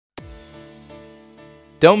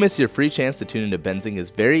Don't miss your free chance to tune into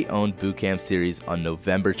Benzinga's very own bootcamp series on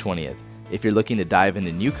November 20th. If you're looking to dive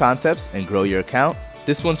into new concepts and grow your account,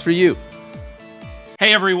 this one's for you.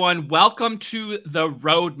 Hey everyone, welcome to The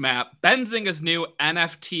Roadmap, Benzinga's new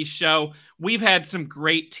NFT show. We've had some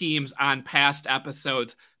great teams on past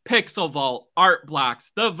episodes: Pixel Vault, Art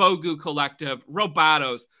Blocks, the Vogu Collective,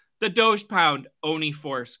 Robotos, the Doge Pound, Oni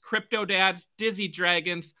Force, Crypto Dads, Dizzy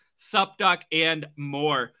Dragons, Supduck, and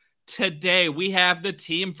more. Today we have the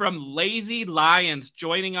team from Lazy Lions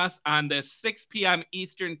joining us on this 6 p.m.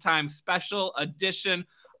 Eastern Time special edition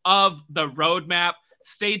of The Roadmap.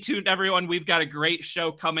 Stay tuned, everyone. We've got a great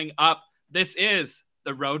show coming up. This is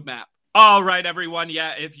The Roadmap. All right, everyone.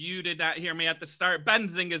 Yeah, if you did not hear me at the start,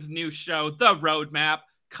 Benzinga's new show, The Roadmap,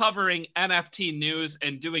 covering NFT news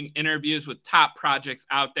and doing interviews with top projects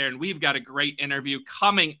out there. And we've got a great interview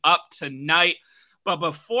coming up tonight. But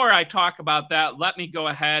before I talk about that, let me go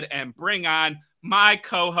ahead and bring on my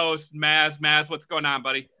co-host, Maz. Maz, what's going on,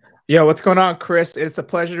 buddy? Yo, what's going on, Chris? It's a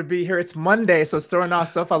pleasure to be here. It's Monday, so it's throwing off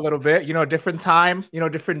stuff a little bit. Different time,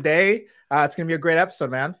 different day. It's going to be a great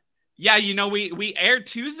episode, man. Yeah, we aired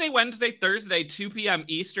Tuesday, Wednesday, Thursday, 2 p.m.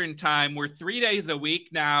 Eastern Time. We're 3 days a week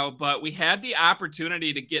now, but we had the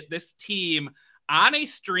opportunity to get this team on a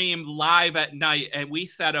stream live at night, and we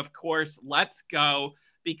said, of course, let's go,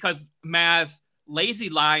 because, Maz, Lazy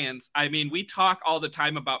Lions, I mean, we talk all the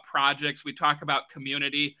time about projects. We talk about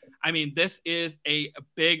community. I mean, this is a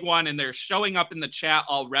big one, and they're showing up in the chat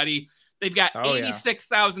already. They've got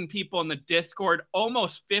 86,000 people in the Discord,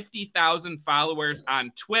 almost 50,000 followers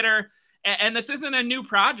on Twitter. And this isn't a new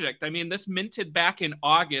project. I mean, this minted back in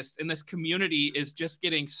August, and this community is just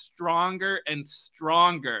getting stronger and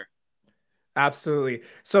stronger. Absolutely.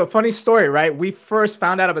 So funny story, right? We first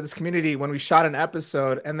found out about this community when we shot an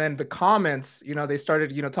episode, and then the comments, they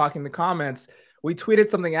started, talking in the comments. We tweeted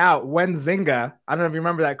something out, when Zynga. I don't know if you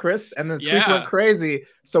remember that, Chris. And the tweets went crazy.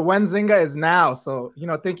 So when Zynga is now. So,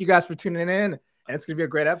 thank you guys for tuning in. And it's going to be a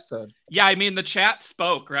great episode. Yeah, I mean, the chat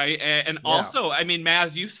spoke, right? And also, I mean,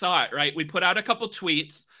 Maz, you saw it, right? We put out a couple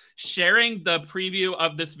tweets sharing the preview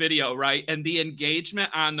of this video, right? And the engagement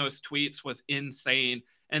on those tweets was insane.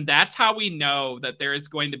 And that's how we know that there is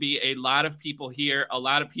going to be a lot of people here, a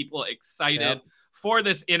lot of people excited for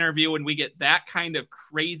this interview when we get that kind of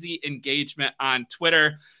crazy engagement on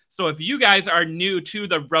Twitter. So if you guys are new to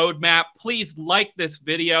The Roadmap, please like this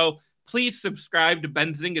video. Please subscribe to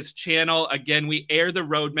Benzinga's channel. Again, we air The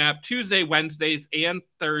Roadmap Tuesday, Wednesdays, and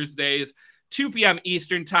Thursdays, 2 p.m.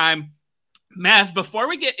 Eastern Time. Maz, before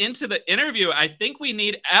we get into the interview, I think we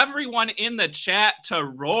need everyone in the chat to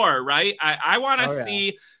roar, right? I want to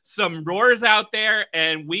see some roars out there,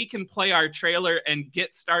 and we can play our trailer and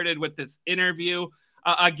get started with this interview.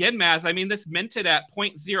 Again, Maz, I mean, this minted at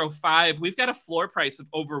 0.05. We've got a floor price of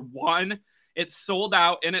over 1. It's sold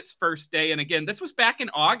out in its first day. And again, this was back in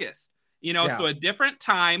August. So a different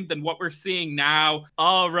time than what we're seeing now.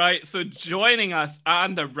 All right, so joining us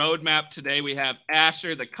on The Roadmap today, we have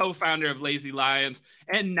Asher, the co-founder of Lazy Lions,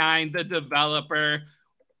 and Nine, the developer.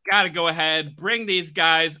 Got to go ahead, bring these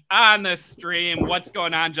guys on the stream. What's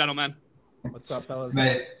going on, gentlemen? What's up, fellas?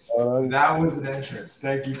 Man, that was an entrance.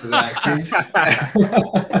 Thank you for that, Chris.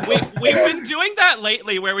 We've been doing that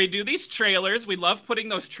lately where we do these trailers. We love putting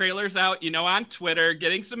those trailers out, on Twitter,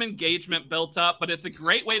 getting some engagement built up, but it's a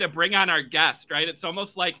great way to bring on our guest, right? It's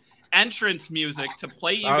almost like entrance music to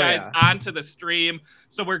play you guys onto the stream.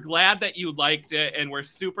 So we're glad that you liked it, and we're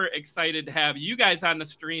super excited to have you guys on the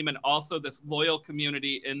stream and also this loyal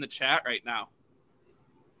community in the chat right now.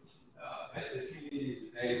 This community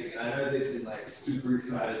is amazing. I know they've been super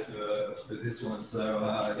excited for this one.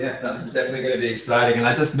 So this is definitely going to be exciting. And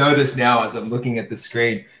I just noticed now as I'm looking at the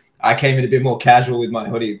screen, I came in a bit more casual with my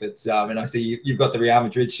hoodie, but and I see you've got the Real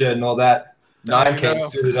Madrid shirt and all that. Nine came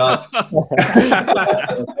suited up. I'm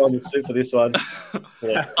on the suit for this one.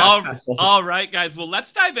 Yeah. All right, guys. Well,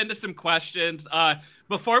 let's dive into some questions.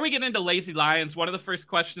 Before we get into Lazy Lions, one of the first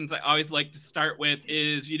questions I always like to start with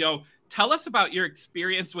is, tell us about your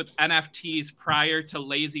experience with NFTs prior to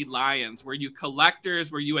Lazy Lions. Were you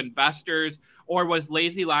collectors? Were you investors? Or was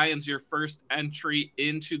Lazy Lions your first entry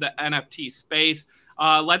into the NFT space?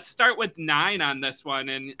 Let's start with Nine on this one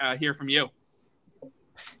and hear from you.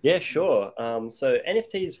 Yeah, sure. So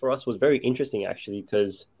NFTs for us was very interesting, actually,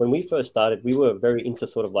 because when we first started, we were very into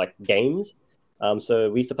sort of like games. So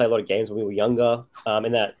we used to play a lot of games when we were younger,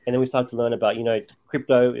 and then we started to learn about,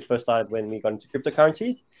 crypto. It first started when we got into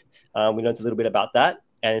cryptocurrencies. We learned a little bit about that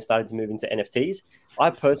and it started to move into NFTs. I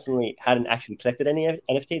personally hadn't actually collected any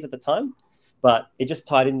NFTs at the time, but it just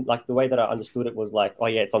tied in, like the way that I understood it was like, oh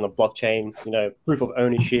yeah, it's on the blockchain, proof of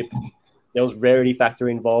ownership. there was rarity factor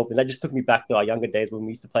involved, and that just took me back to our younger days when we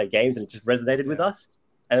used to play games, and it just resonated with us.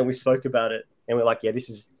 And then we spoke about it, and we're like, yeah,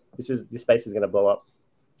 this space is going to blow up,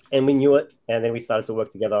 and we knew it. And then we started to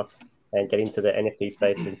work together and get into the NFT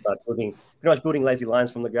space and start pretty much building Lazy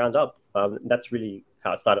Lions from the ground up. That's really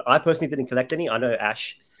how it started. I personally didn't collect any. I know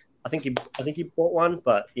Ash, I think he bought one,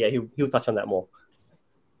 but yeah, he'll touch on that more.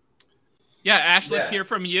 Yeah, Ash, let's hear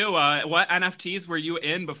from you. What NFTs were you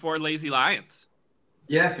in before Lazy Lions?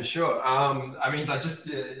 Yeah, for sure. I mean, like just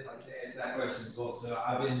to answer that question as well. So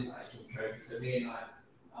I've been like in coding. So me and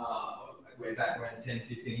like way back when 10,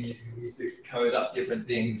 15 years ago, we used to code up different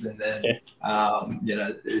things and then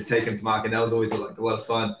take them to market. That was always like a lot of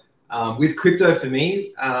fun. With crypto for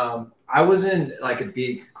me, I wasn't like a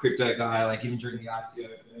big crypto guy. Like even during the ICO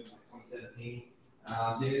in like 2017.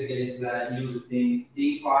 Didn't really get into that. Knew it was a thing.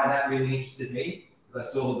 DeFi, that really interested me because I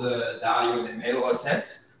saw the value and it made a lot of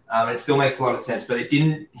sense. It still makes a lot of sense, but it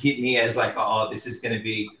didn't hit me as like, oh, this is going to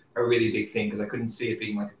be a really big thing because I couldn't see it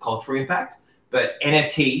being like a cultural impact. But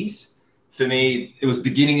NFTs, for me, it was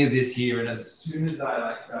beginning of this year, and as soon as I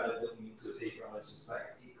like started looking into it deeper, I was just like,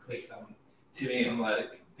 it clicked on to me. I'm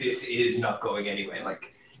like, this is not going anywhere.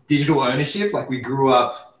 Like digital ownership, like we grew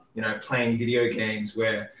up, playing video games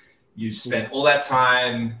where you spent all that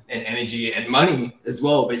time and energy and money as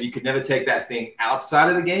well, but you could never take that thing outside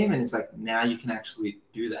of the game. And it's like, now you can actually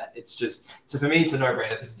do that. It's just, so for me, it's a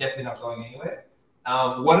no-brainer. This is definitely not going anywhere.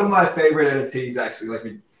 One of my favorite NFTs actually,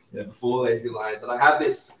 like before Lazy Lions, and I have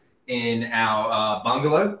this in our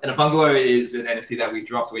bungalow. And a bungalow is an NFT that we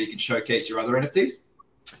dropped where you can showcase your other NFTs.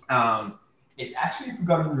 It's actually a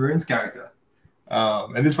Forgotten Runes character.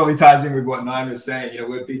 And this probably ties in with what Nine was saying.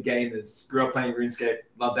 We're big gamers, grew up playing RuneScape,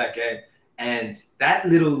 love that game. And that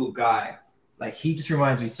little guy, like he just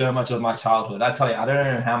reminds me so much of my childhood. I tell you, I don't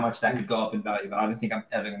know how much that could go up in value, but I don't think I'm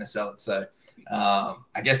ever going to sell it. So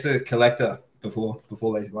I guess a collector before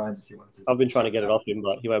Lazy Lions, if you want to. I've been trying to get it off him,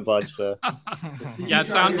 but he won't budge. So yeah, it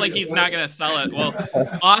sounds like he's not going to sell it.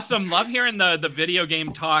 Well, awesome. Love hearing the video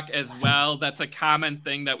game talk as well. That's a common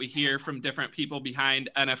thing that we hear from different people behind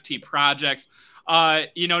NFT projects.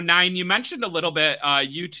 Nine, you mentioned a little bit,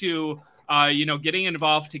 you two, getting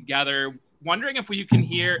involved together. Wondering if we can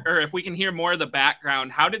hear more of the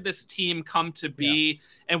background. How did this team come to be,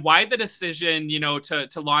 and why the decision,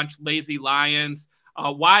 to launch Lazy Lions?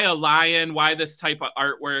 Why a lion? Why this type of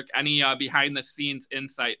artwork? Any behind the scenes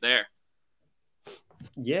insight there?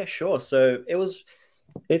 Yeah, sure. So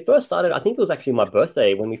it first started, I think it was actually my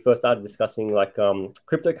birthday when we first started discussing like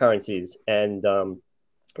cryptocurrencies, and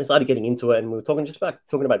we started getting into it, and we were talking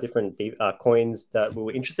about different coins that we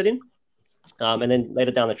were interested in. And then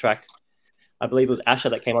later down the track, I believe it was Asher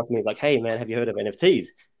that came up to me. He's like, "Hey man, have you heard of NFTs?"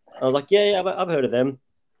 I was like, "Yeah, I've heard of them.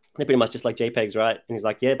 They're pretty much just like JPEGs, right?" And he's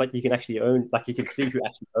like, "Yeah, but you can actually own, like you can see who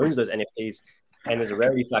actually owns those NFTs, and there's a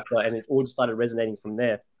rarity factor." And it all just started resonating from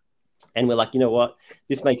there. And we're like, you know what?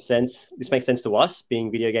 This makes sense. This makes sense to us,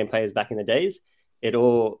 being video game players back in the days. It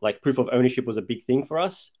all, like, proof of ownership was a big thing for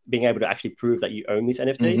us. Being able to actually prove that you own this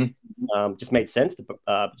NFT just made sense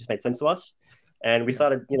to us. And we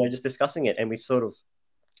started, just discussing it, and we sort of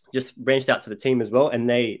just branched out to the team as well, and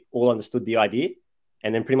they all understood the idea.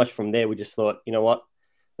 And then pretty much from there, we just thought, you know what?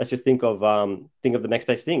 Let's just think of the next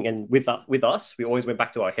best thing. And with us, we always went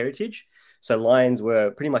back to our heritage. So lions were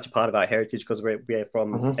pretty much a part of our heritage because we're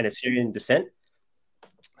from an Assyrian descent.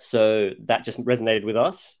 So that just resonated with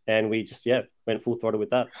us, and we just went full throttle with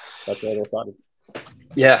that. That's where it all started.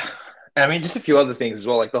 Yeah, I mean, just a few other things as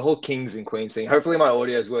well, like the whole kings and queens thing. Hopefully, my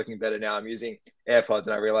audio is working better now. I'm using AirPods,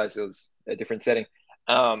 and I realized it was a different setting.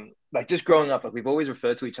 Like just growing up, like we've always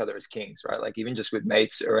referred to each other as kings, right? Like even just with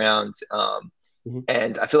mates around.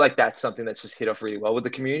 And I feel like that's something that's just hit off really well with the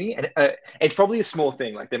community. And it's probably a small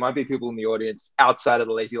thing. Like there might be people in the audience outside of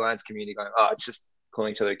the Lazy Lions community going, "Oh, it's just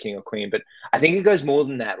calling each other king or queen." But I think it goes more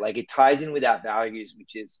than that. Like it ties in with our values,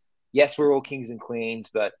 which is, yes, we're all kings and queens,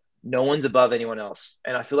 but no one's above anyone else.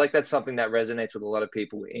 And I feel like that's something that resonates with a lot of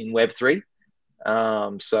people in Web3.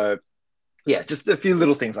 So yeah, just a few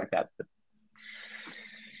little things like that.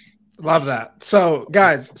 Love that. So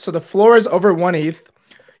guys, the floor is over 1 ETH.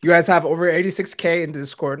 You guys have over 86K in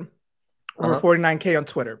Discord, over 49K on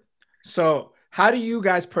Twitter. So how do you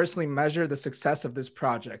guys personally measure the success of this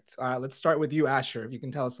project? Let's start with you, Asher, if you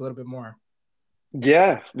can tell us a little bit more.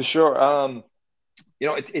 Yeah, for sure.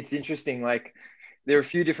 It's interesting. Like there are a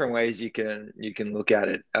few different ways you can look at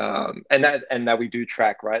it. And that we do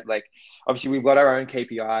track, right? Like obviously we've got our own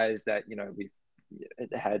KPIs that, we've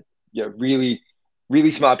had, really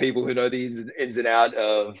smart people who know the ins and out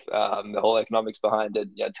of the whole economics behind it,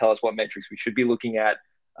 tell us what metrics we should be looking at.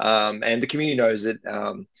 And the community knows it.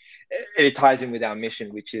 it ties in with our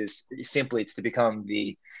mission, which is simply it's to become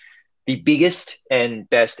the biggest and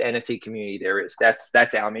best NFT community there is.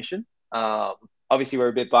 That's our mission. Obviously, we're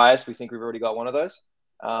a bit biased. We think we've already got one of those.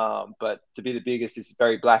 But to be the biggest is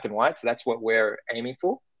very black and white. So that's what we're aiming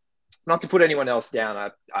for. Not to put anyone else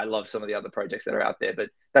down. I love some of the other projects that are out there, but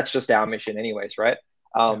that's just our mission anyways, right?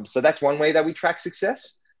 So that's one way that we track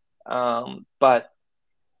success. But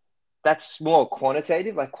that's more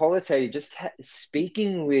quantitative. Like qualitative, just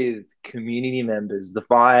speaking with community members, the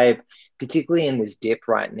vibe, particularly in this dip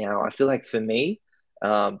right now, I feel like for me,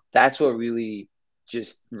 that's what really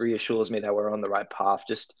just reassures me that we're on the right path.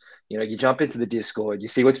 Just, you jump into the Discord, you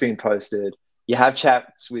see what's being posted, you have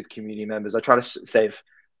chats with community members. I try to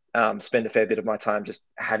spend a fair bit of my time just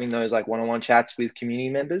having those like one-on-one chats with community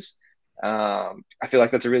members. I feel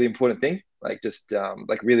like that's a really important thing. Like just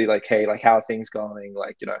like really like, hey, like how are things going?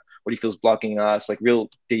 Like, what do you feel's blocking us? Like real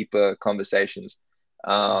deeper conversations.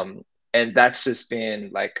 And that's just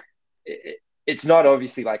been like, it's not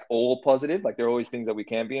obviously like all positive. Like there are always things that we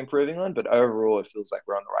can be improving on, but overall it feels like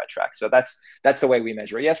we're on the right track. So that's the way we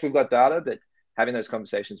measure it. Yes, we've got data, but having those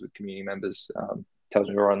conversations with community members tells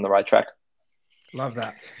me we're on the right track. Love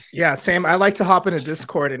that. Yeah, same. I like to hop into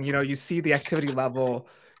Discord and, you see the activity level.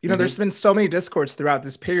 There's been so many Discords throughout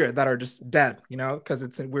this period that are just dead,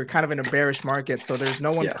 because we're kind of in a bearish market. So there's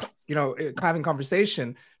no one, having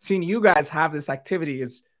conversation. Seeing you guys have this activity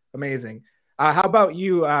is amazing. How about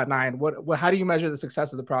you, Nine? How do you measure the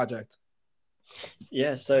success of the project?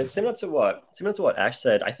 Yeah, so similar to what Ash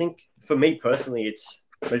said, I think for me personally, it's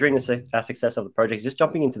measuring the success of the project is just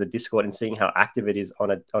jumping into the Discord and seeing how active it is on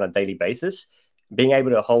a daily basis, being able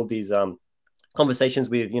to hold these conversations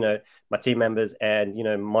with my team members and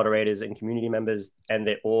moderators and community members, and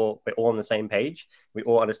we're all on the same page. We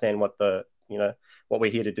all understand what what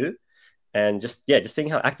we're here to do, and just seeing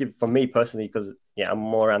how active for me personally, because I'm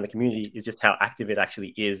more around the community, is just how active it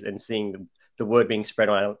actually is, and seeing the word being spread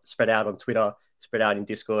out on Twitter, spread out in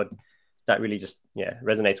Discord, that really just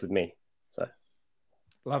resonates with me. So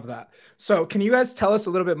love that. So can you guys tell us a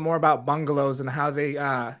little bit more about bungalows and how they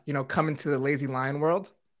come into the Lazy Lion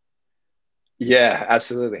world? Yeah,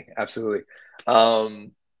 absolutely.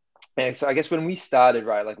 And so I guess when we started,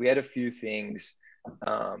 right, like we had a few things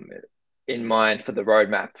in mind for the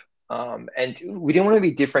roadmap. And we didn't want to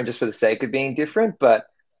be different just for the sake of being different, but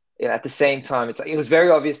at the same time, it was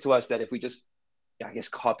very obvious to us that if we just, I guess,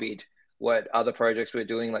 copied what other projects were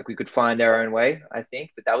doing, like we could find our own way, I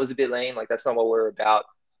think, but that was a bit lame. Like that's not what we're about.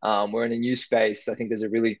 We're in a new space. I think there's a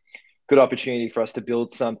really good opportunity for us to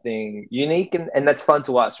build something unique, and that's fun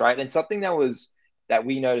to us, right? And something that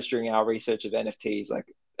we noticed during our research of NFTs, like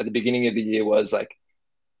at the beginning of the year, was like,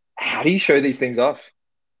 how do you show these things off?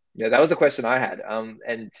 That was the question I had.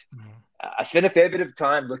 And I spent a fair bit of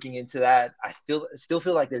time looking into that. I still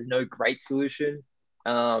feel like there's no great solution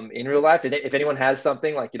in real life. And if anyone has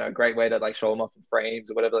something like, a great way to like show them off in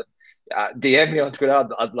frames or whatever, DM me on Twitter.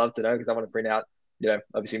 I'd love to know, because I want to print out,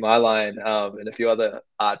 obviously my line and a few other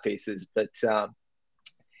art pieces. But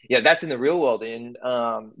that's in the real world. In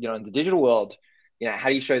in the digital world, how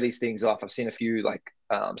do you show these things off? I've seen a few like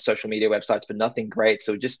social media websites, but nothing great.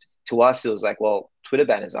 So just to us, it was like, well, Twitter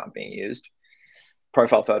banners aren't being used.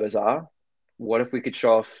 Profile photos are. What if we could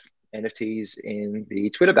show off NFTs in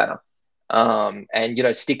the Twitter banner?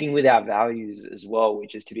 And sticking with our values as well,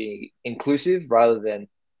 which is to be inclusive rather than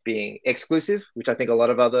being exclusive, which I think a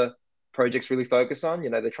lot of other projects really focus on.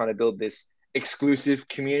 They're trying to build this exclusive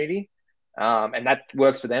community, and that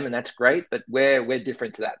works for them, and that's great. But we're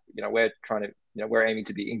different to that. We're trying to, we're aiming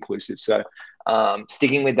to be inclusive. So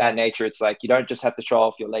sticking with that nature, it's like you don't just have to show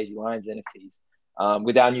off your Lazy Lions NFTs.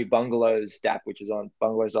 With our new Bungalows app, which is on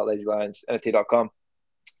bungalows.lazylionSNFT.com,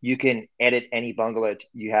 you can edit any bungalow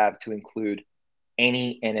you have to include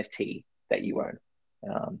any NFT that you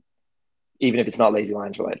own, even if it's not Lazy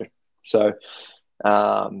Lions related. So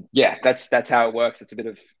that's how it works. It's a bit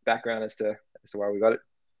of background as to why we got it.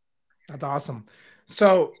 That's awesome.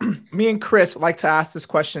 So me and Chris like to ask this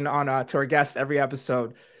question on to our guests every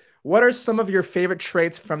episode. What are some of your favorite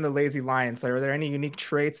traits from the Lazy Lions? Are there any unique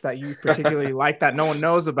traits that you particularly like that no one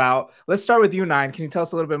knows about? Let's start with you, Nine. Can you tell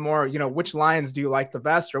us a little bit more? Which lions do you like the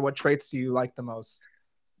best, or what traits do you like the most?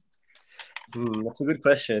 That's a good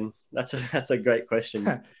question. That's a great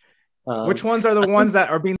question. Which ones are the ones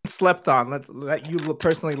that are being slept on that you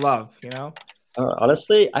personally love?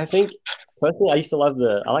 Honestly, I think personally, I used to love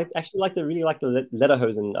really like the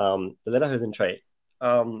Lederhosen trait.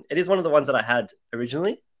 It is one of the ones that I had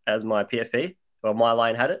originally as my PFP. Well, my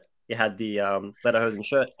line had it. It had the Lederhosen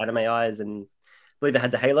shirt, anime eyes, and I believe it had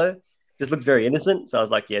the halo. just looked very innocent. So I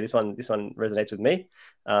was like, yeah, this one resonates with me.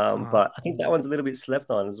 But I think that one's a little bit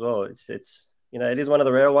slept on as well. It's it is one of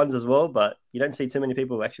the rare ones as well, but you don't see too many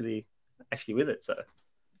people actually with it. So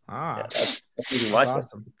yeah, that's really my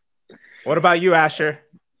awesome. What about you, Asher?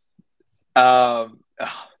 Oh,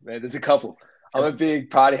 man, there's a couple. I'm a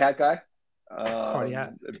big party hat guy. Party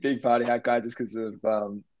hat. A big party hat guy just because of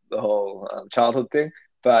the whole childhood thing.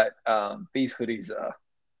 But these hoodies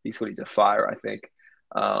are fire, I think.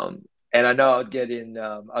 And I know I'd get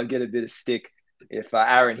a bit of stick if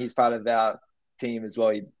Aaron, he's part of our team as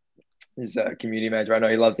well. He's a community manager. I know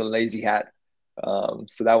he loves the lazy hat.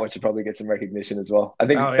 So that one should probably get some recognition as well. I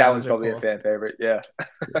think that one's probably a fan favorite. Yeah.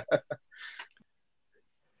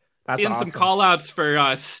 Seeing some call outs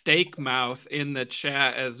for Steak Mouth in the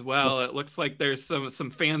chat as well. It looks like there's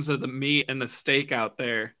some fans of the meat and the steak out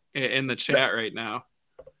there in the chat right now.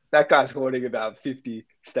 That guy's hoarding about 50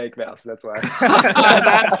 steak mouths. That's why.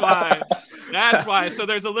 That's why. So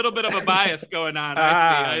there's a little bit of a bias going on.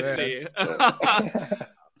 I see.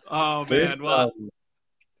 Oh man. Well,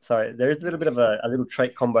 sorry, there is a little bit of a little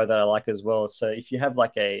trait combo that I like as well. So if you have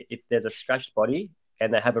if there's a scratched body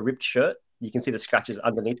and they have a ripped shirt, you can see the scratches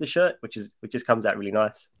underneath the shirt, which just comes out really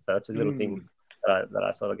nice. So that's a little thing that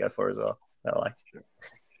I sort of go for as well. That I like.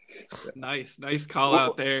 Nice call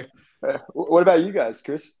out there. What about you guys,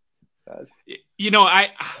 Chris? I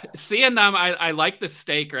seeing them, I like the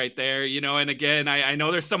steak right there, and again, I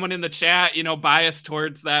know there's someone in the chat, biased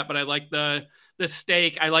towards that, but I like the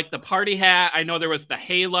steak. I like the party hat. I know there was the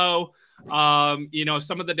halo,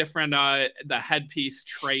 some of the different, the headpiece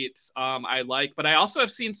traits, I like, but I also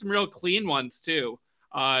have seen some real clean ones too,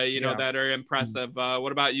 that are impressive.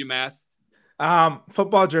 What about you, Mass?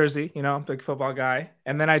 Football jersey, big football guy.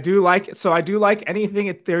 And then I do like anything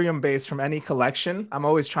Ethereum based from any collection. I'm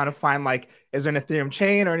always trying to find is there an Ethereum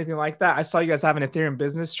chain or anything like that? I saw you guys have an Ethereum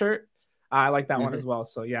business shirt. I like that one as well.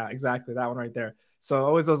 So yeah, exactly. That one right there. So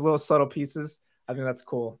always those little subtle pieces. I think that's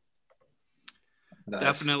cool. Nice.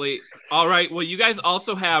 Definitely. All right. Well, you guys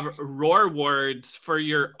also have rewards for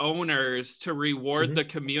your owners to reward the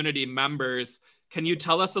community members. Can you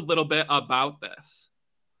tell us a little bit about this?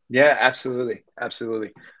 Yeah, absolutely.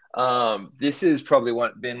 This has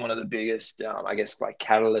probably been one of the biggest, I guess,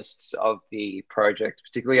 catalysts of the project,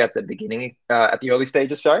 particularly at the beginning, at the early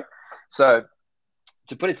stages. Sorry. So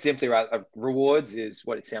to put it simply, right, rewards is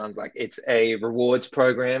what it sounds like. It's a rewards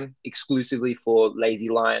program exclusively for Lazy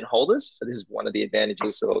Lion holders. So this is one of the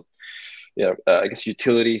advantages or, I guess,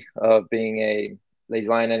 utility of being a Lazy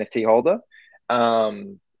Lion NFT holder.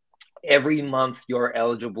 Every month you're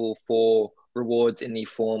eligible for rewards in the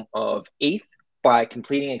form of ETH by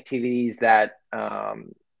completing activities that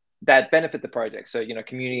benefit the project. So,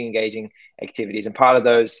 community engaging activities, and part of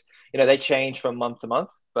those, they change from month to month,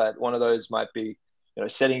 but one of those might be,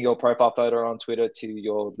 setting your profile photo on Twitter to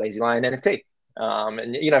your Lazy Lion NFT,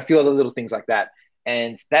 and a few other little things like that.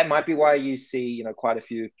 And that might be why you see, quite a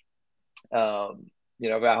few, of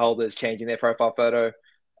our holders changing their profile photo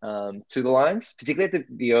to the lines, particularly at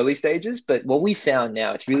the early stages. But what we found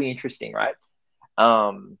now, it's really interesting, right?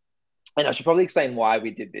 And I should probably explain why we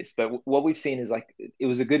did this, but what we've seen is it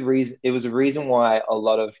was a good reason. It was a reason why a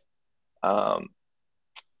lot of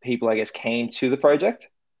people, I guess, came to the project.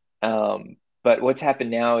 But what's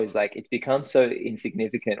happened now is it's become so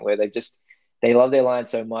insignificant where they love their line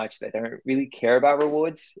so much that they don't really care about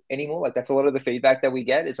rewards anymore. That's a lot of the feedback that we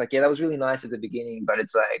get. It's yeah, that was really nice at the beginning, but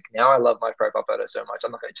it's now I love my profile photo so much,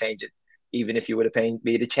 I'm not going to change it, even if you would have paid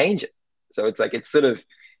me to change it. So it's it's sort of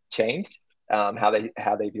changed how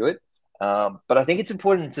they view it. But I think it's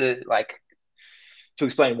important to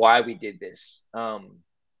explain why we did this.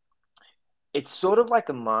 It's sort of like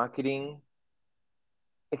a marketing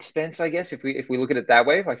expense, I guess, if we look at it that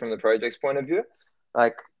way, from the project's point of view.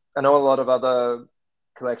 I know a lot of other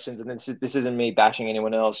collections, and this isn't me bashing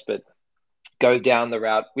anyone else, but go down the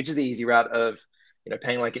route, which is the easy route of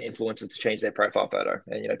paying an influencer to change their profile photo,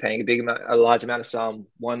 and paying a large amount of sum,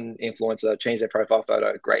 one influencer change their profile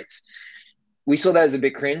photo. Great. We saw that as a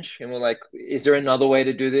bit cringe, and we're is there another way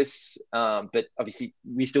to do this? But obviously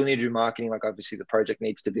we still need to do marketing. Obviously the project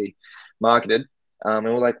needs to be marketed. And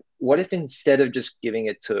we're what if instead of just giving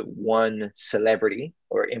it to one celebrity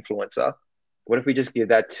or influencer, what if we just give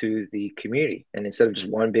that to the community? And instead of just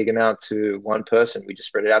one big amount to one person, we just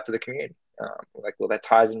spread it out to the community. Well, that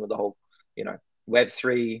ties in with the whole,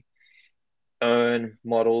 Web3 earn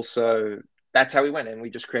model. So that's how we went. And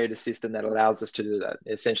we just created a system that allows us to do that.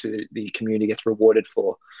 Essentially, the community gets rewarded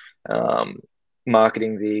for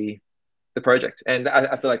marketing the project. And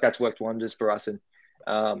I feel like that's worked wonders for us. And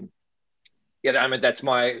yeah, I mean that's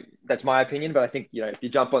my opinion, but I think if you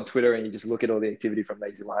jump on Twitter and you just look at all the activity from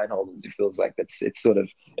Lazy Lion holders, it feels like it's sort of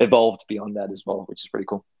evolved beyond that as well, which is pretty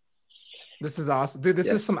cool. This is awesome, dude. This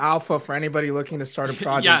Yeah. is some alpha for anybody looking to start a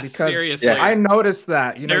project. Yeah, because seriously. I noticed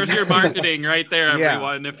that. There's your marketing right there, Yeah.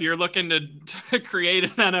 everyone. If you're looking to create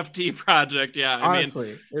an NFT project, yeah,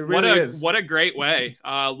 honestly, it really what is. What a great way.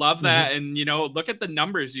 Love that, and look at the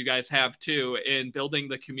numbers you guys have too in building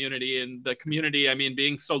the community, and the community. I mean,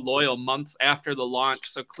 being so loyal months after the launch.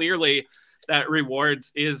 So clearly, that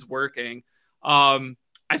rewards is working.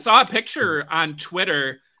 I saw a picture on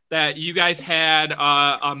Twitter that you guys had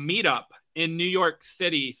a meetup in New York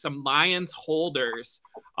City, some Lions holders.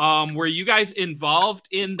 Were you guys involved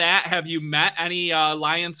in that? Have you met any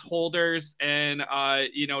Lions holders? And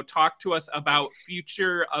talk to us about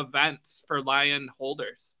future events for Lion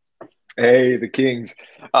holders. Hey, the Kings.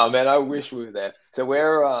 Oh man, I wish we were there. So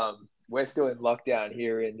we're still in lockdown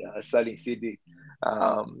here in sunny Sydney.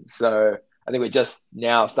 So I think we're just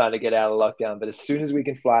now starting to get out of lockdown. But as soon as we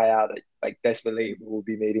can fly out, like best believe we'll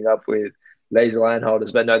be meeting up with Lazy Lion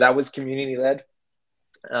holders. But no, that was community led.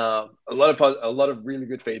 A lot of really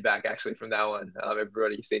good feedback actually from that one.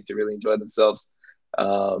 Everybody seemed to really enjoy themselves.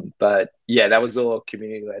 But yeah, that was all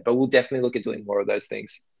community led. But we'll definitely look at doing more of those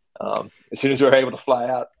things as soon as we're able to fly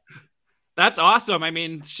out. That's awesome. I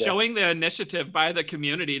mean, showing the initiative by the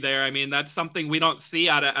community there. I mean, that's something we don't see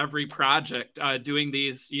out of every project, doing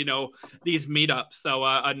these meetups. So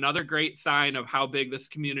another great sign of how big this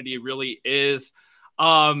community really is.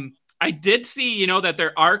 I did see, that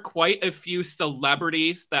there are quite a few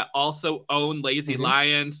celebrities that also own Lazy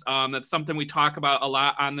Lions. That's something we talk about a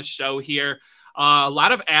lot on the show here. A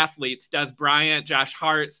lot of athletes, Des Bryant, Josh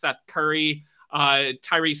Hart, Seth Curry,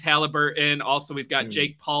 Tyrese Halliburton. Also, we've got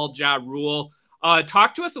Jake Paul, Ja Rule.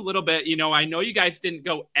 Talk to us a little bit. I know you guys didn't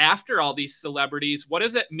go after all these celebrities. What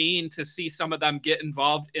does it mean to see some of them get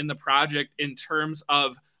involved in the project in terms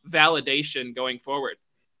of validation going forward?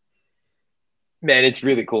 Man, it's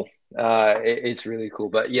really cool. It's really cool.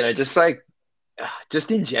 But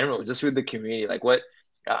just in general, just with the community, like what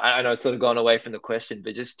I know it's sort of gone away from the question,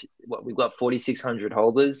 but just what we've got 4,600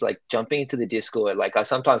 holders, like jumping into the Discord. Like I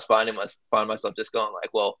sometimes find myself just going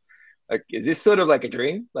like, well, like is this sort of like a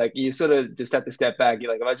dream? Like you sort of just have to step back.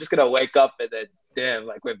 You're like, am I just gonna wake up and then damn,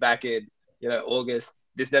 like we're back in August.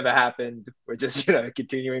 This never happened. We're just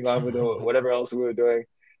continuing on with whatever else we were doing.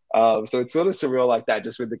 So it's sort of surreal like that,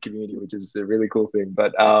 just with the community, which is a really cool thing.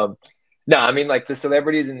 But no, I mean like the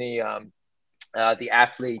celebrities and the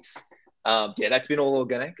athletes, that's been all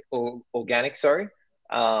organic. Sorry,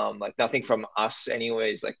 like nothing from us,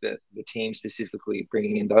 anyways. Like the team specifically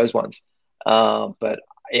bringing in those ones. But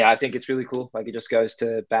yeah, I think it's really cool. Like it just goes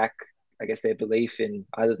to back, I guess, their belief in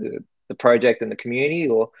either the project and the community,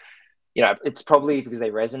 or it's probably because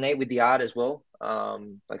they resonate with the art as well.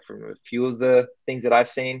 Like from a few of the things that I've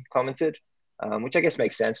seen commented, which I guess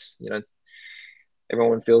makes sense.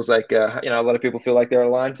 Everyone feels like a lot of people feel like they're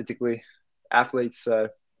aligned, particularly athletes. So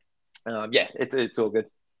yeah, it's all good.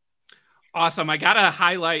 Awesome. I got to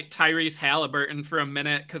highlight Tyrese Halliburton for a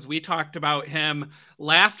minute because we talked about him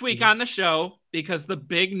last week on the show, because the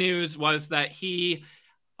big news was that he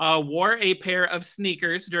wore a pair of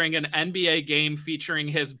sneakers during an NBA game featuring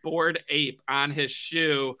his Bored Ape on his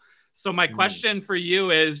shoe. So my question for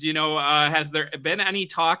you is, has there been any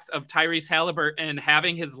talks of Tyrese Halliburton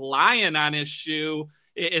having his lion on his shoe?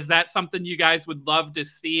 Is that something you guys would love to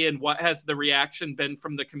see? And what has the reaction been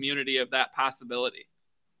from the community of that possibility?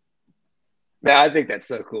 Man, I think that's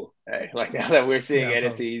so cool. Hey, like now that we're seeing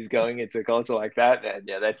NFTs going into culture like that, man,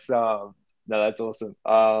 yeah, that's that's awesome.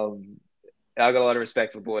 I've got a lot of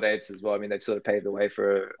respect for Bored Apes as well. I mean, they've sort of paved the way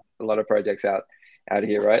for a lot of projects out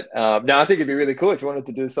here, right? No, I think it'd be really cool if you wanted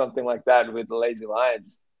to do something like that with the Lazy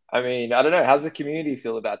Lions. I mean, I don't know. How's the community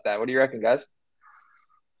feel about that? What do you reckon, guys?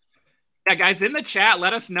 Yeah, guys, in the chat,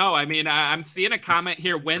 let us know. I mean, I'm seeing a comment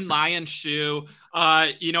here, win Lion shoe.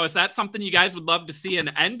 Is that something you guys would love to see,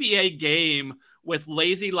 an NBA game with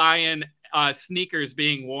Lazy Lion sneakers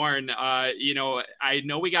being worn? I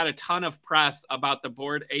know we got a ton of press about the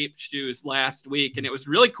Bored Ape shoes last week, and it was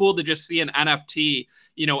really cool to just see an NFT,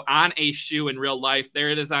 on a shoe in real life.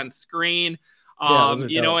 There it is on screen.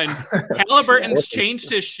 And Halliburton's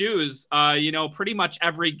changed his shoes, pretty much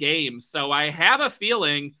every game. So I have a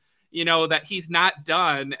feeling that he's not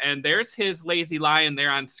done, and there's his Lazy Lion there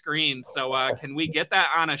on screen. So can we get that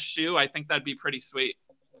on a shoe? I think that'd be pretty sweet.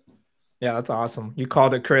 Yeah, that's awesome. You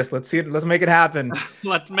called it, Chris. Let's see it. Let's make it happen.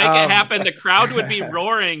 Let's make it happen. The crowd would be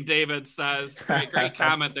roaring, David says. Great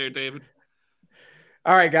comment there, David.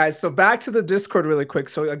 All right, guys. So back to the Discord really quick.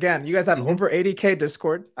 So again, you guys have over 80K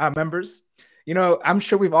Discord members. you know, I'm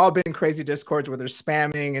sure we've all been in crazy discords where they're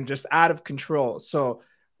spamming and just out of control. So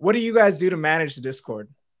what do you guys do to manage the Discord?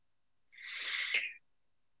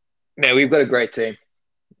 Man, we've got a great team,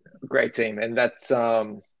 and that's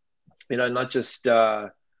not just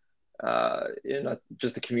not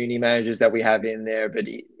just the community managers that we have in there, but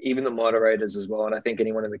even the moderators as well. And I think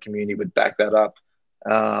anyone in the community would back that up.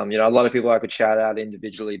 A lot of people I could shout out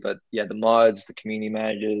individually, but yeah, the mods, the community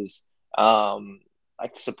managers,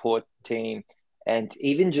 like support team, and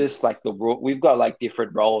even just like we've got like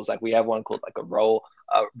different roles. Like we have one called like a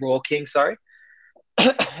raw king, sorry,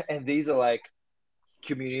 and these are like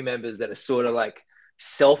community members that are sort of like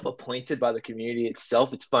self-appointed by the community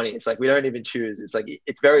itself. It's funny. It's like we don't even choose. It's like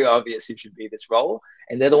it's very obvious who should be this role,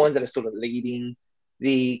 and they're the ones that are sort of leading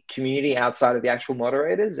the community outside of the actual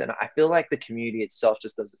moderators. And I feel like the community itself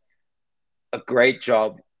just does a great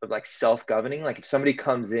job of like self-governing. Like if somebody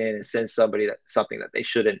comes in and sends somebody something that they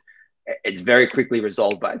shouldn't, it's very quickly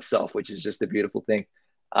resolved by itself, which is just a beautiful thing.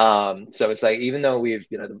 So it's like even though we've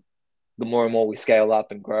the more and more we scale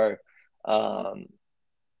up and grow,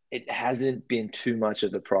 it hasn't been too much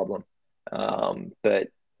of a problem. But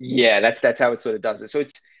yeah, that's how it sort of does it. So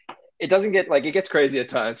it doesn't get like, it gets crazy at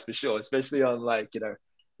times for sure, especially on like,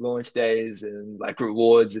 launch days and like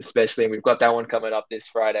rewards, especially. And we've got that one coming up this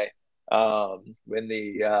Friday. When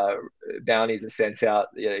the bounties are sent out,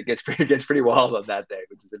 it gets pretty wild on that day,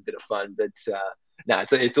 which is a bit of fun. But no,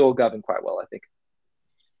 it's all governed quite well, I think.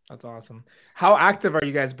 That's awesome. How active are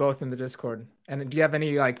you guys both in the Discord? And do you have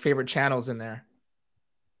any like favorite channels in there?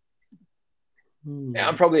 Yeah,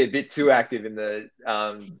 I'm probably a bit too active in the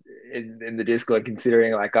in the Discord,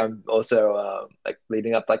 considering like I'm also like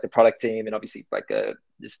leading up like the product team, and obviously like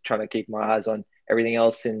just trying to keep my eyes on everything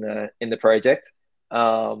else in the project.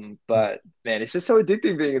 But man, it's just so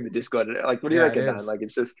addicting being in the Discord. Like, what do you reckon, Dan? Like,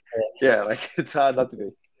 it's just like it's hard not to be.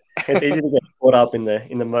 It's easy to get caught up in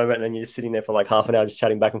the moment, and then you're just sitting there for like half an hour just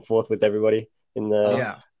chatting back and forth with everybody in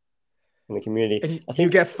the community. And I think you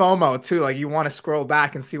get FOMO too, like you want to scroll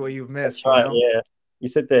back and see what you've missed. That's right. Yeah, you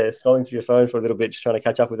sit there scrolling through your phone for a little bit, just trying to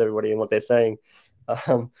catch up with everybody and what they're saying.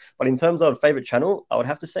 But in terms of favorite channel, I would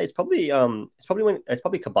have to say it's probably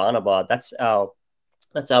Cabana Bar. That's our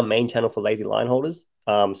main channel for lazy line holders.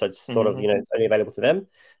 So it's sort of it's only available to them.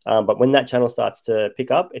 But when that channel starts to pick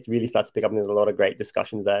up, it really starts to pick up, and there's a lot of great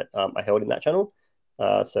discussions that are held in that channel.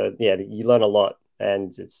 So yeah, you learn a lot,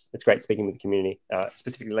 and it's great speaking with the community,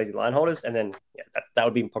 specifically lazy line holders. And then that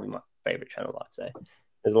would be probably my favorite channel, I'd say.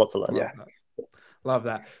 There's a lot to learn. Yeah. Love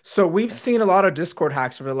that. So we've seen a lot of Discord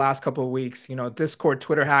hacks over the last couple of weeks, Discord,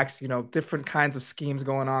 Twitter hacks, different kinds of schemes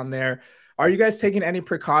going on there. Are you guys taking any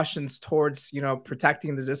precautions towards,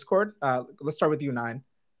 protecting the Discord? Let's start with you, Nine.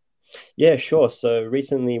 Yeah, sure. So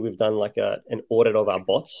recently we've done like an audit of our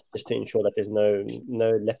bots just to ensure that there's no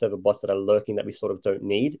leftover bots that are lurking that we sort of don't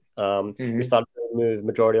need. We started to remove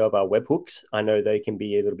majority of our webhooks. I know they can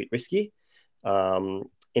be a little bit risky.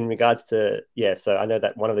 In regards to, so I know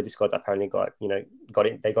that one of the Discords apparently got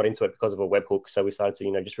into it because of a webhook. So we started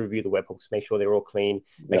to, just review the webhooks, make sure they're all clean,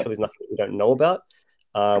 make sure there's nothing that we don't know about.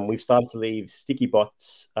 We've started to leave sticky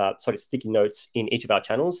notes in each of our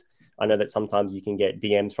channels. I know that sometimes you can get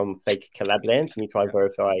DMs from fake collab lands when you try and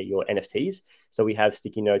verify your NFTs. So we have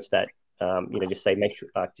sticky notes that, just say, make sure,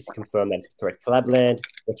 just confirm that it's the correct collab land,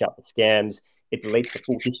 watch out for scams. It deletes the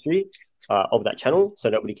full history of that channel, so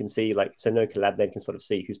nobody can see, so no collab land can sort of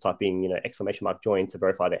see who's typing, !join to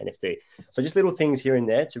verify their NFT. So just little things here and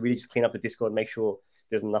there to really just clean up the Discord, make sure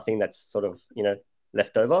there's nothing that's sort of,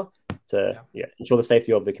 left over to ensure the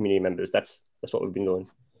safety of the community members. That's what we've been doing,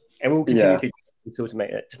 and we'll continuously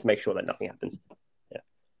to make sure that nothing happens.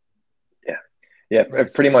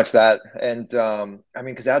 Nice. Pretty much that. And I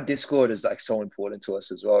mean, because our Discord is like so important to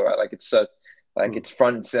us as well, right? Like it's so it's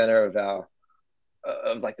front and center of our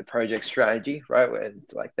like the project strategy, right? And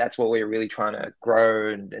like that's what we're really trying to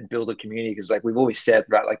grow and build a community, because like we've always said,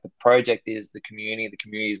 right, like the project is the community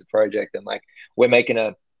is the project, and like we're making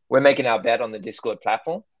our bet on the Discord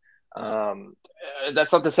platform.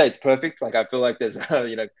 That's not to say it's perfect. Like I feel like there's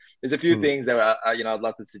there's a few things that I'd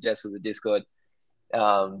love to suggest with the Discord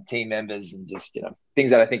team members, and just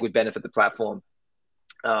things that I think would benefit the platform.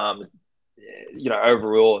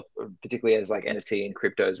 Overall, particularly as like NFT and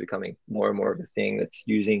crypto is becoming more and more of a thing that's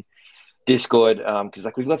using Discord, because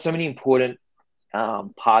like we've got so many important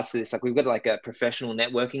parts of this. Like we've got like a professional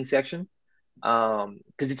networking section,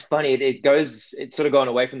 because it's funny, it's sort of gone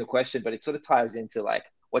away from the question, but it sort of ties into like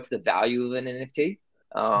what's the value of an NFT.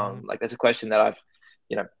 Like that's a question that I've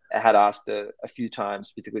had asked a few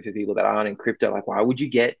times, particularly for people that aren't in crypto. Like, why would you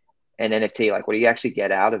get an NFT? Like, what do you actually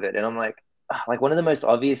get out of it? And I'm like one of the most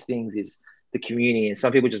obvious things is the community. And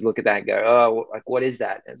some people just look at that and go, oh, like, what is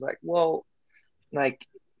that? And it's like, well, like,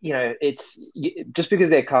 you know, it's just because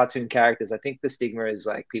they're cartoon characters. I think the stigma is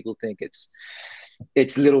like people think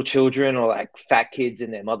it's little children or like fat kids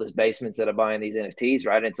in their mother's basements that are buying these NFTs,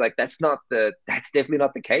 right? And it's like that's definitely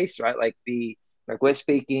not the case, right? Like we're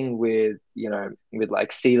speaking with, you know, with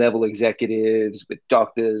like C-level executives, with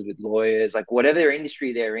doctors, with lawyers, like whatever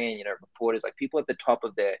industry they're in, you know, reporters, like people at the top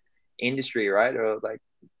of their industry, right? Or like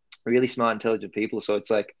really smart, intelligent people. So it's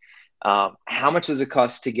like, how much does it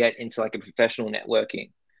cost to get into like a professional networking?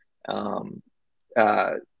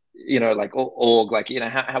 Uh, you know, like org, like, you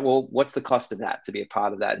know, well, what's the cost of that to be a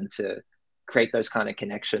part of that and to create those kind of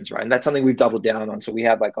connections, right? And that's something we've doubled down on. So we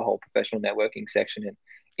have like a whole professional networking section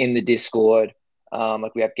in the Discord.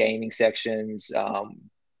 Like we have gaming sections,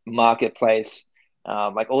 marketplace,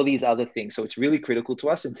 like all these other things. So it's really critical to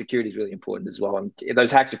us, and security is really important as well. And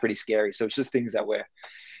those hacks are pretty scary. So it's just things that we're,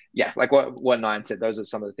 yeah, like what Nine said, those are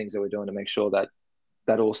some of the things that we're doing to make sure that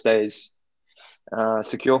that all stays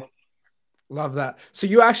secure. Love that. So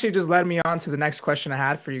you actually just led me on to the next question I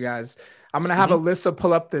had for you guys. I'm gonna have Alyssa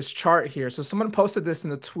pull up this chart here. So someone posted this in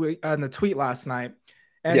the tweet last night,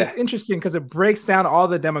 and it's interesting because it breaks down all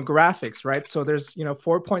the demographics, right? So there's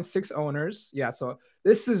 4.6 owners. Yeah. So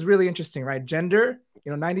this is really interesting, right? Gender,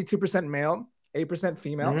 92% male, 8%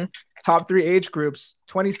 female. Top 3 age groups: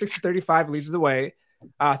 26 to 35 leads the way.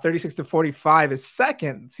 36 to 45 is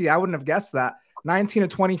second. See, I wouldn't have guessed that. 19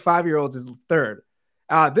 to 25-year-olds is third.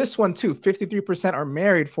 This one too, 53% are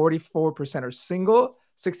married, 44% are single,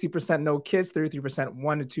 60% no kids, 33%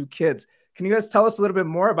 1 to 2 kids. Can you guys tell us a little bit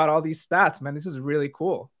more about all these stats, man? This is really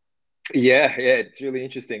cool. Yeah, it's really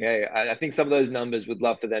interesting. Hey, I think some of those numbers would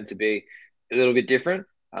love for them to be a little bit different,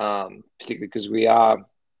 particularly because we are.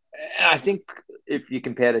 I think if you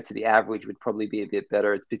compare it to the average, would probably be a bit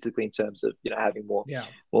better, particularly in terms of having more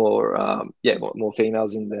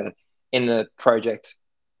females in the project.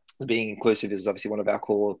 Being inclusive is obviously one of our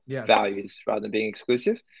core values rather than being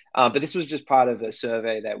exclusive. But this was just part of a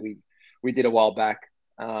survey that we did a while back.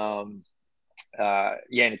 And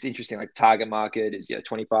it's interesting, like target market is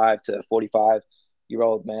 25 to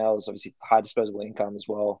 45-year-old males, obviously high disposable income as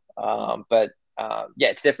well.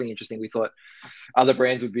 It's definitely interesting. We thought other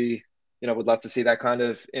brands would be, would love to see that kind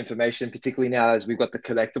of information, particularly now as we've got the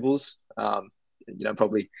collectibles.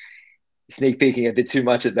 Probably sneak peeking a bit too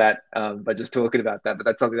much at that by just talking about that, but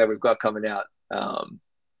that's something that we've got coming out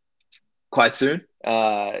quite soon.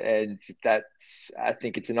 And I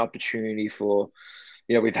think it's an opportunity for,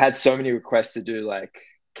 we've had so many requests to do like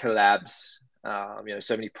collabs,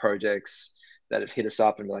 so many projects that have hit us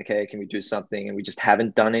up and be like, hey, can we do something? And we just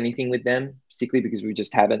haven't done anything with them, particularly because we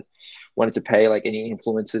just haven't wanted to pay like any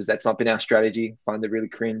influencers. That's not been our strategy. Find it really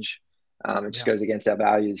cringe. It just goes against our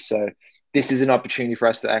values. So this is an opportunity for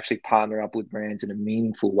us to actually partner up with brands in a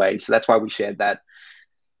meaningful way. So that's why we shared that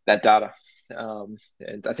data.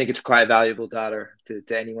 And I think it's quite valuable data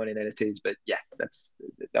to anyone in NFTs. But yeah,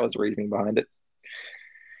 that was the reasoning behind it.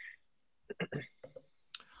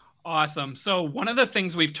 Awesome. So one of the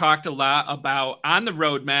things we've talked a lot about on the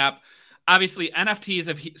roadmap, obviously NFTs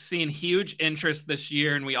have seen huge interest this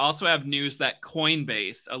year. And we also have news that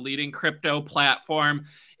Coinbase, a leading crypto platform,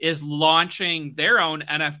 is launching their own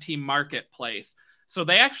NFT marketplace. So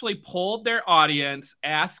they actually polled their audience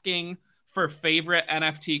asking for favorite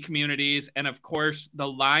NFT communities. And of course, the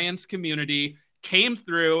Lions community came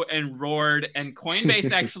through and roared, and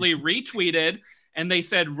Coinbase actually retweeted, and they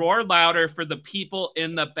said, roar louder for the people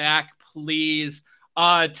in the back, please.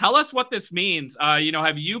 Tell us what this means.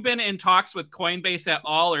 Have you been in talks with Coinbase at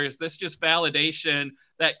all, or is this just validation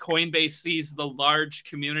that Coinbase sees the large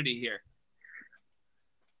community here?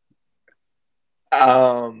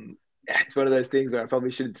 It's one of those things where I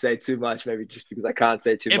probably shouldn't say too much, maybe just because I can't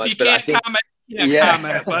say too much. If you can't comment, you can't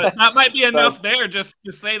comment. But that might be enough there just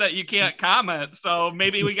to say that you can't comment. So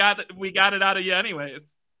maybe we got it out of you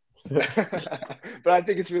anyways. But I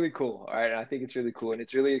think it's really cool. All right. I think it's really cool, and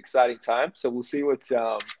it's really exciting time. So we'll see what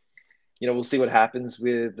happens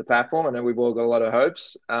with the platform. I know we've all got a lot of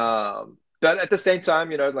hopes. But at the same time,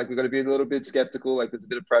 like we've got to be a little bit skeptical. Like there's a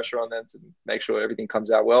bit of pressure on them to make sure everything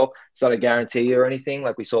comes out well. It's not a guarantee or anything.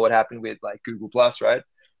 Like we saw what happened with like Google Plus, right?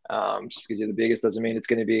 Just because you're the biggest doesn't mean it's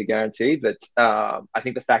going to be a guarantee. But I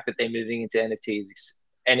think the fact that they're moving into NFTs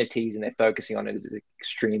and they're focusing on it is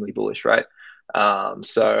extremely bullish, right?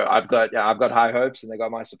 So I've got high hopes, and they got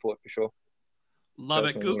my support for sure. Love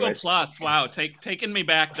it. Google Plus. Wow. Taking me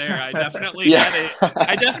back there. I definitely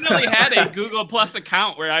had a Google Plus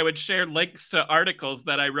account where I would share links to articles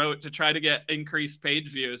that I wrote to try to get increased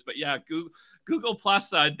page views. But yeah, Google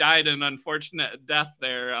Plus died an unfortunate death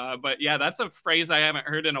there. But yeah, that's a phrase I haven't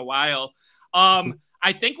heard in a while.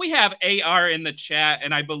 I think we have AR in the chat,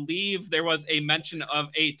 and I believe there was a mention of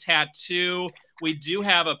a tattoo. We do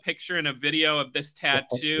have a picture and a video of this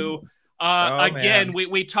tattoo. Again,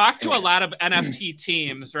 we talk to a lot of NFT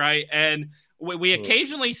teams, right? And we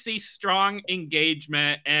occasionally see strong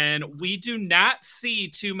engagement, and we do not see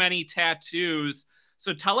too many tattoos.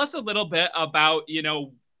 So tell us a little bit about,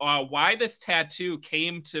 why this tattoo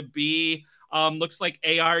came to be. Looks like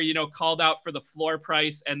AR, called out for the floor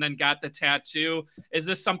price and then got the tattoo. Is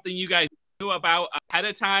this something you guys knew about ahead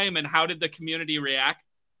of time, and how did the community react?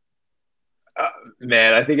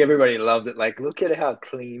 Man, I think everybody loved it. Like, look at how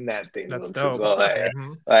clean that thing looks dope as well.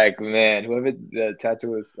 Like, man, whoever the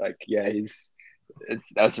tattoo was, like, yeah,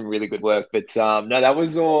 that was some really good work. But no, that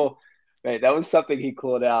was all. Mate, that was something he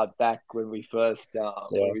called out back when we first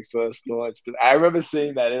launched. I remember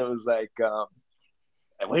seeing that, and it was like,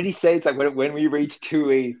 what did he say? It's like when we reach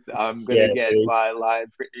 2 ETH, I'm gonna get my line.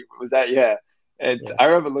 Was that And I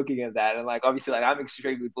remember looking at that, and like obviously, like I'm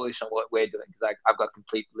extremely bullish on what we're doing because like I've got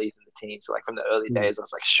complete belief in the team. So like from the early days, I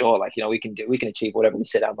was like, sure, like we can achieve whatever we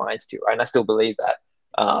set our minds to, right? And I still believe that.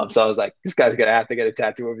 So I was like, this guy's gonna have to get a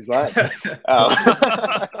tattoo of his life.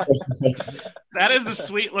 That is a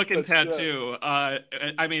sweet looking tattoo.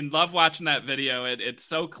 I mean, love watching that video. It's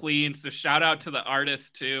so clean. So shout out to the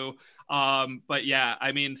artist too. But yeah,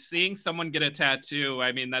 I mean, seeing someone get a tattoo,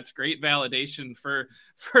 I mean, that's great validation for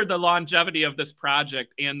the longevity of this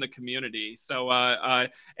project and the community. So,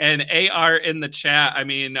 and AR in the chat, I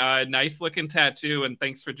mean, nice looking tattoo, and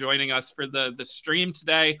thanks for joining us for the stream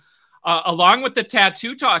today. Along with the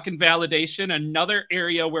tattoo talk and validation, another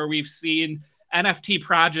area where we've seen NFT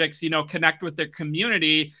projects, connect with their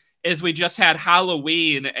community is we just had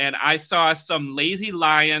Halloween, and I saw some Lazy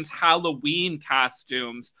Lions Halloween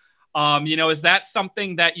costumes. Is that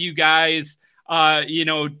something that you guys,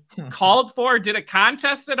 called for? Did a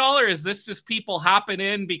contest at all, or is this just people hopping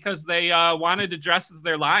in because they wanted to dress as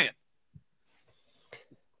their lion?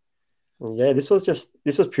 Yeah, this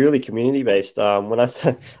was purely community based. When I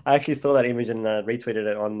actually saw that image and retweeted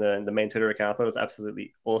it on the main Twitter account, I thought it was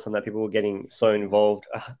absolutely awesome that people were getting so involved.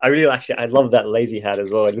 I love that lazy hat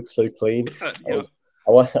as well. It looks so clean.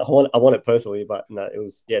 I want it personally, but no,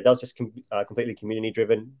 that was just completely community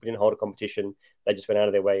driven. We didn't hold a competition. They just went out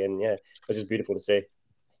of their way, and it was just beautiful to see.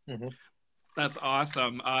 Mm-hmm. That's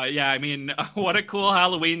awesome. I mean, what a cool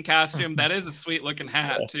Halloween costume. That is a sweet looking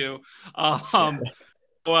hat too.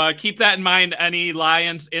 Keep that in mind, any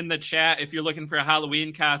Lions in the chat. If you're looking for a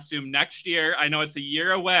Halloween costume next year, I know it's a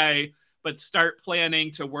year away, but start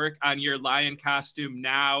planning to work on your lion costume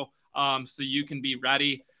now, so you can be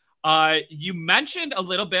ready. You mentioned a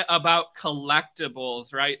little bit about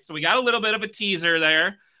collectibles, right? So we got a little bit of a teaser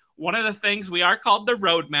there. One of the things, we are called the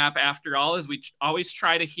roadmap after all, is we always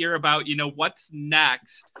try to hear about, what's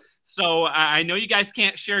next. So I know you guys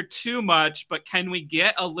can't share too much, but can we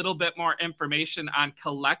get a little bit more information on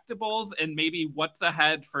collectibles and maybe what's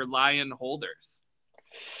ahead for Lion holders?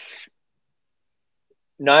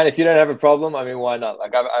 Nine, if you don't have a problem, I mean, why not?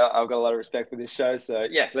 Like I've got a lot of respect for this show, so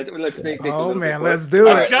yeah, let's sneak peek. Oh man, let's do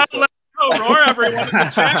it. Let's go, roar, everyone in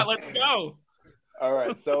the chat. Let's go. All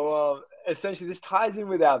right, so essentially, this ties in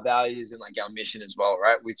with our values and like our mission as well,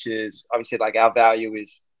 right? Which is obviously like our value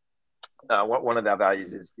is. One of our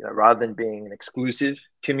values is, rather than being an exclusive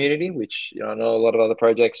community, which I know a lot of other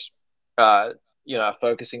projects, are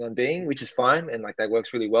focusing on being, which is fine, and like that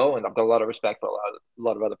works really well. And I've got a lot of respect for a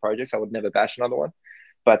lot of other projects. I would never bash another one,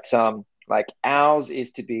 but like ours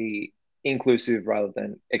is to be inclusive rather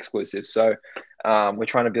than exclusive. So we're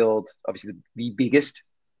trying to build obviously the biggest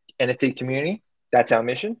NFT community. That's our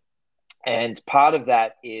mission, and part of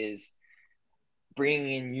that is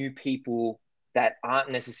bringing in new people that aren't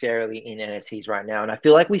necessarily in NFTs right now. And I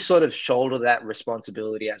feel like we sort of shoulder that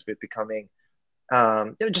responsibility as we're becoming,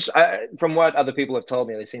 from what other people have told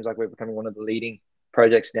me, it seems like we're becoming one of the leading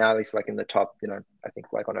projects now, at least like in the top, I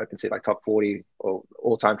think like on OpenSea, like top 40 or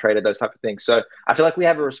all-time trader, those type of things. So I feel like we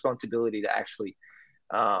have a responsibility to actually,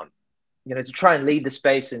 to try and lead the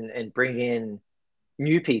space and bring in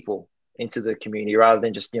new people into the community rather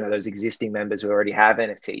than just, those existing members who already have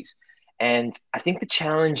NFTs. And I think the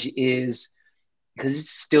challenge is, because it's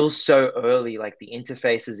still so early, like the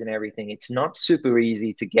interfaces and everything, it's not super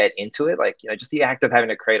easy to get into it. Like, just the act of having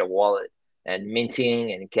to create a wallet and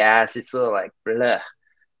minting and gas, it's sort of like blah,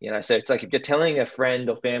 so it's like if you're telling a friend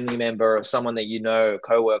or family member or someone that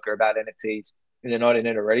coworker about NFTs and they're not in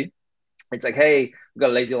it already, it's like, hey, we've got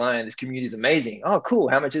a Lazy Lion, this community is amazing. Oh, cool,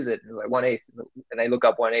 how much is it? It's like 1/8. And they look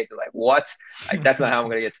up 1/8, they're like, what? Like, that's not how I'm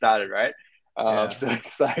going to get started, right? So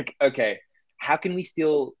it's like, okay, how can we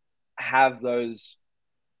still have those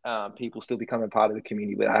people still becoming part of the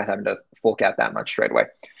community without having to fork out that much straight away.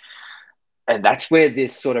 And that's where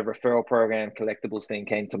this sort of referral program collectibles thing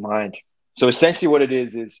came to mind. So essentially what it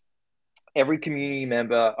is every community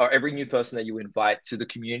member or every new person that you invite to the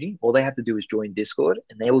community, all they have to do is join Discord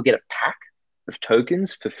and they will get a pack of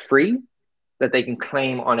tokens for free that they can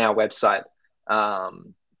claim on our website.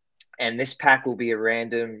 And this pack will be a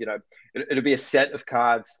random, it'll be a set of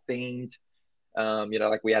cards themed,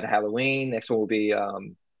 like we had Halloween. Next one will be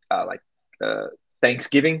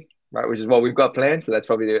Thanksgiving, right, which is what we've got planned. So that's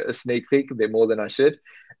probably a sneak peek, a bit more than I should.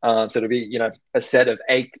 So it'll be, a set of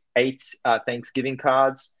eight Thanksgiving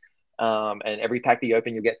cards. And every pack that you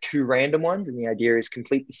open, you'll get 2 random ones. And the idea is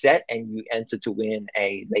complete the set and you enter to win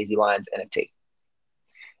a Lazy Lions NFT.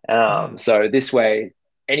 So this way,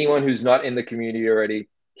 anyone who's not in the community already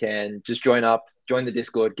can just join the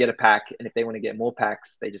Discord, get a pack. And if they want to get more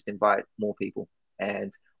packs, they just invite more people.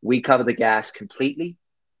 And we cover the gas completely.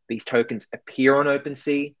 These tokens appear on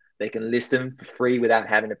OpenSea. They can list them for free without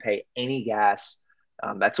having to pay any gas.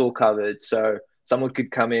 That's all covered. So someone could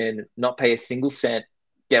come in, not pay a single cent,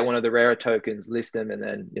 get one of the rarer tokens, list them, and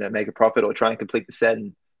then make a profit or try and complete the set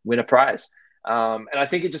and win a prize. And I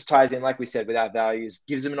think it just ties in, like we said, with our values,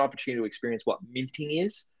 gives them an opportunity to experience what minting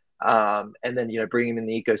is, and then bring them in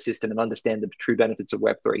the ecosystem and understand the true benefits of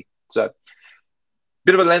Web3. So,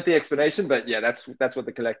 bit of a lengthy explanation, but yeah, that's what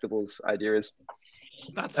the collectibles idea is.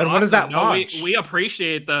 That's and awesome. when does that launch? We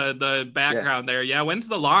appreciate the background there. Yeah, when's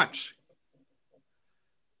the launch?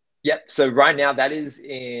 Yep. So right now that is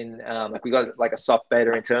in we got like a soft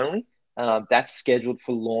beta internally. That's scheduled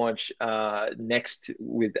for launch next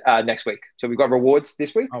week. So we've got rewards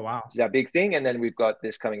this week. Oh wow, which is our big thing, and then we've got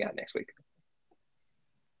this coming out next week.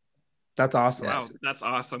 That's awesome. Wow, that's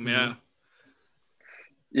awesome. Yeah.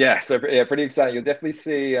 Yeah. So yeah, pretty exciting. You'll definitely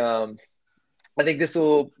see. I think this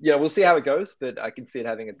will, we'll see how it goes, but I can see it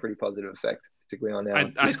having a pretty positive effect, particularly on our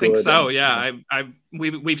I think so. Yeah.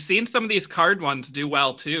 We've seen some of these card ones do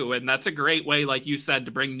well too. And that's a great way, like you said,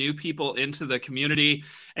 to bring new people into the community,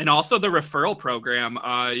 and also the referral program.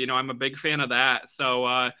 I'm a big fan of that.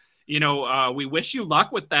 So, we wish you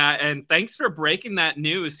luck with that. And thanks for breaking that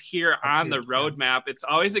news here on the roadmap. It's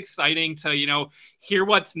always exciting to, hear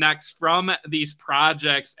what's next from these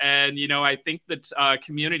projects. And, I think the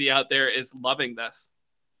community out there is loving this.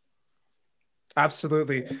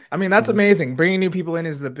 Absolutely. I mean, that's amazing. Bringing new people in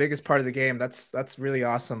is the biggest part of the game. That's really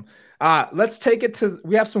awesome. Let's take it to,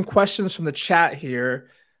 we have some questions from the chat here.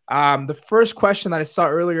 The first question that I saw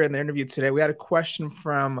earlier in the interview today, we had a question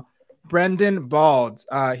from Brendan Bald.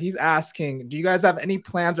 He's asking, do you guys have any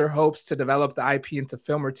plans or hopes to develop the IP into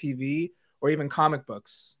film or TV or even comic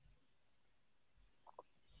books?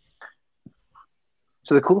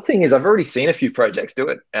 So the cool thing is I've already seen a few projects do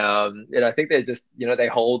it. And I think they're just, they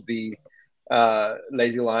hold the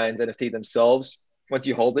Lazy Lions NFT themselves. Once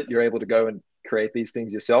you hold it, you're able to go and create these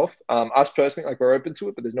things yourself. Us personally, we're open to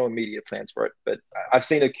it, but there's no immediate plans for it. But I've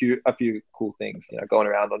seen a few cool things, going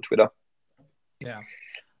around on Twitter. Yeah.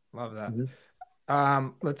 Love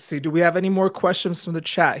that. Let's see. Do we have any more questions from the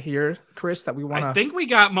chat here, Chris, that we want to... I think we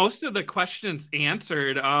got most of the questions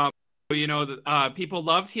answered. People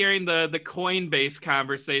loved hearing the Coinbase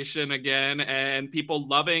conversation again, and people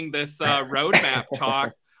loving this roadmap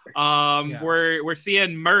talk. We're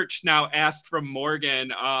seeing merch now asked from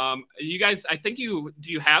Morgan. You guys, I think do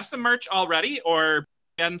you have some merch already, or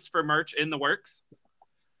plans for merch in the works?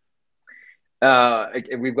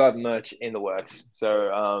 We've got merch in the works.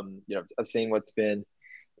 So, I've seen what's been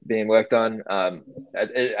being worked on.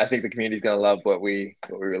 I think the community's going to love what we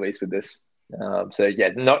release with this. So yeah,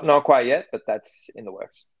 not quite yet, but that's in the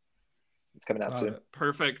works. It's coming out soon.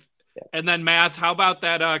 Perfect. Yeah. And then Maz, how about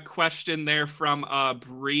that question there from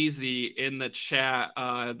Breezy in the chat?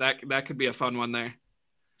 That could be a fun one there.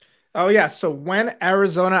 Oh yeah. So when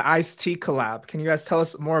Arizona Iced Tea collab, can you guys tell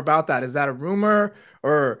us more about that? Is that a rumor,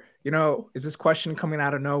 or is this question coming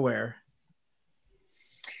out of nowhere?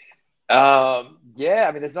 Yeah,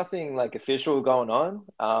 I mean, there's nothing like official going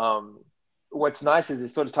on. What's nice is it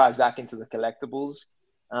sort of ties back into the collectibles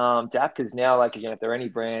app, because now, if there are any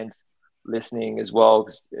brands listening as well,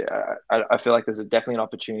 because I feel like there's definitely an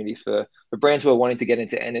opportunity for brands who are wanting to get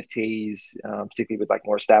into NFTs, particularly with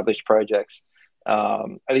more established projects. At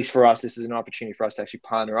least for us, this is an opportunity for us to actually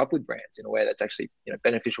partner up with brands in a way that's actually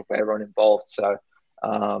beneficial for everyone involved. So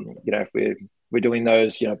if we're doing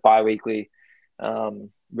those bi-weekly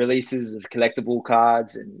releases of collectible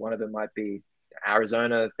cards, and one of them might be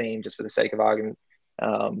Arizona theme, just for the sake of argument.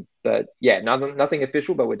 But yeah, nothing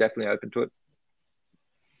official, but we're definitely open to it.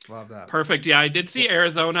 Love that. Perfect. Yeah, I did see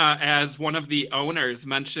Arizona as one of the owners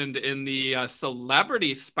mentioned in the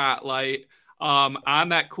celebrity spotlight. on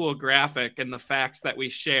that cool graphic and the facts that we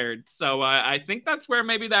shared. So I think that's where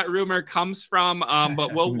maybe that rumor comes from.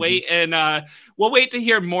 But we'll wait to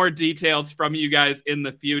hear more details from you guys in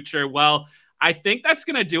the future. Well, I think that's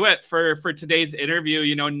going to do it for today's interview.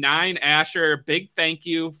 You know, Nine, Asher, big thank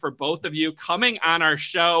you for both of you coming on our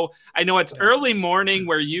show. I know it's early morning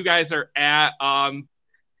where you guys are at,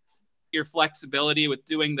 your flexibility with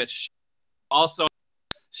doing this show. Also,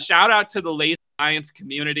 shout out to the Lazy Science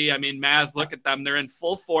community. I mean, Maz, look at them. They're in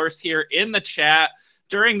full force here in the chat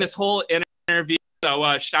during this whole interview.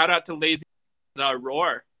 So shout out to Lazy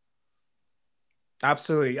Roar.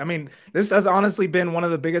 Absolutely. I mean, this has honestly been one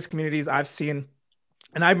of the biggest communities I've seen.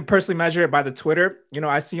 And I personally measure it by the Twitter. You know,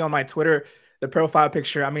 I see on my Twitter, the profile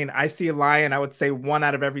picture. I mean, I see a lion, I would say 1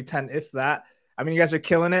 out of every 10, if that. I mean, you guys are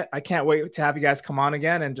killing it. I can't wait to have you guys come on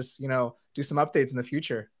again and just, you know, do some updates in the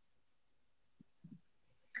future.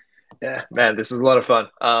 Yeah, man, this is a lot of fun.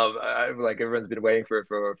 Like everyone's been waiting for it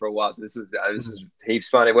for a while. So this is heaps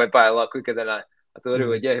fun. It went by a lot quicker than I thought it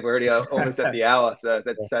would. Yeah, we're already almost at the hour, so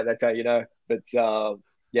that's how you know. But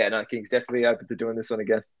yeah, no, King's definitely open to doing this one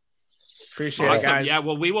again. Appreciate it, guys. Yeah,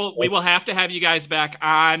 well, we will have to have you guys back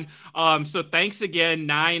on. So thanks again,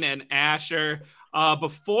 Nine and Asher.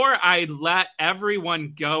 Before I let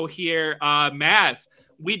everyone go here, Maz,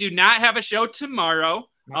 we do not have a show tomorrow.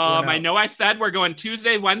 I know I said we're going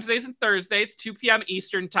Tuesday, Wednesdays, and Thursdays, 2 p.m.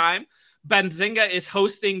 Eastern time. Benzinga is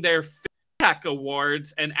hosting their FinTech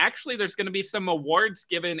Awards, and actually there's going to be some awards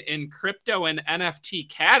given in crypto and NFT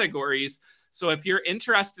categories. So if you're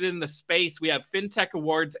interested in the space, we have FinTech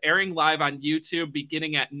Awards airing live on YouTube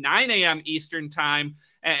beginning at 9 a.m. Eastern time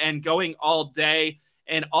and going all day.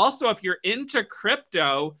 And also, if you're into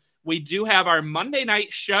crypto, we do have our Monday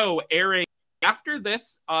night show airing after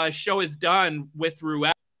this show is done with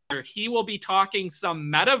Ruel. He will be talking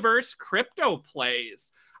some metaverse crypto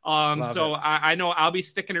plays. I know I'll be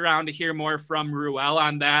sticking around to hear more from Ruel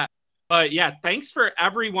on that. But yeah, thanks for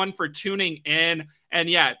everyone for tuning in. And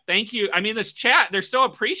yeah, thank you. I mean, this chat, they're so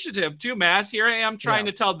appreciative too, Maz. Here I am trying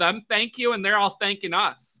to tell them thank you, and they're all thanking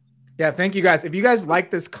us. Yeah, thank you guys. If you guys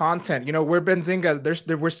like this content, you know, we're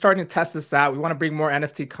Benzinga. We're starting to test this out. We want to bring more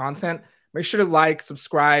NFT content. Make sure to like,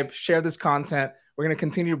 subscribe, share this content. We're going to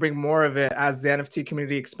continue to bring more of it as the NFT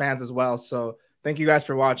community expands as well. So thank you guys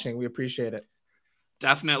for watching. We appreciate it.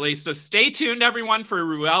 Definitely. So stay tuned, everyone, for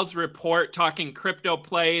Ruel's report talking crypto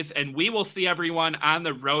plays, and we will see everyone on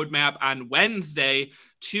the roadmap on Wednesday,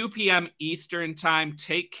 2 p.m. Eastern time.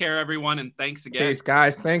 Take care, everyone, and thanks again. Peace,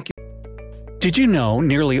 guys. Thank you. Did you know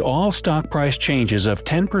nearly all stock price changes of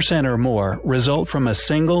 10% or more result from a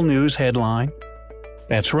single news headline?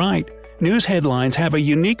 That's right. News headlines have a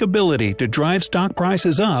unique ability to drive stock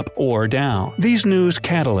prices up or down. These news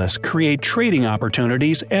catalysts create trading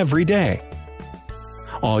opportunities every day.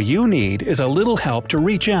 All you need is a little help to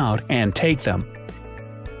reach out and take them.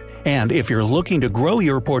 And if you're looking to grow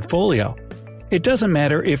your portfolio, it doesn't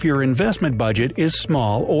matter if your investment budget is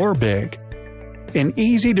small or big. An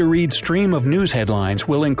easy-to-read stream of news headlines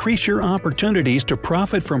will increase your opportunities to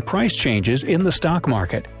profit from price changes in the stock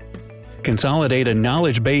market, consolidate a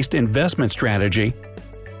knowledge-based investment strategy,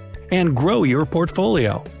 and grow your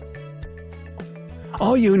portfolio.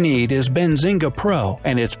 All you need is Benzinga Pro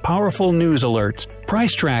and its powerful news alerts,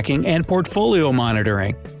 price tracking, and portfolio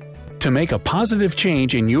monitoring to make a positive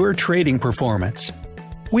change in your trading performance.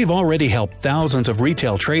 We've already helped thousands of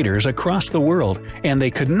retail traders across the world, and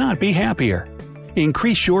they could not be happier.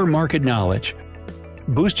 Increase your market knowledge,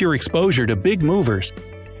 boost your exposure to big movers,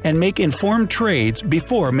 and make informed trades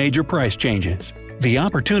before major price changes. The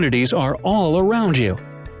opportunities are all around you.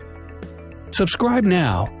 Subscribe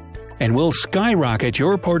now, and we'll skyrocket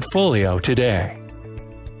your portfolio today.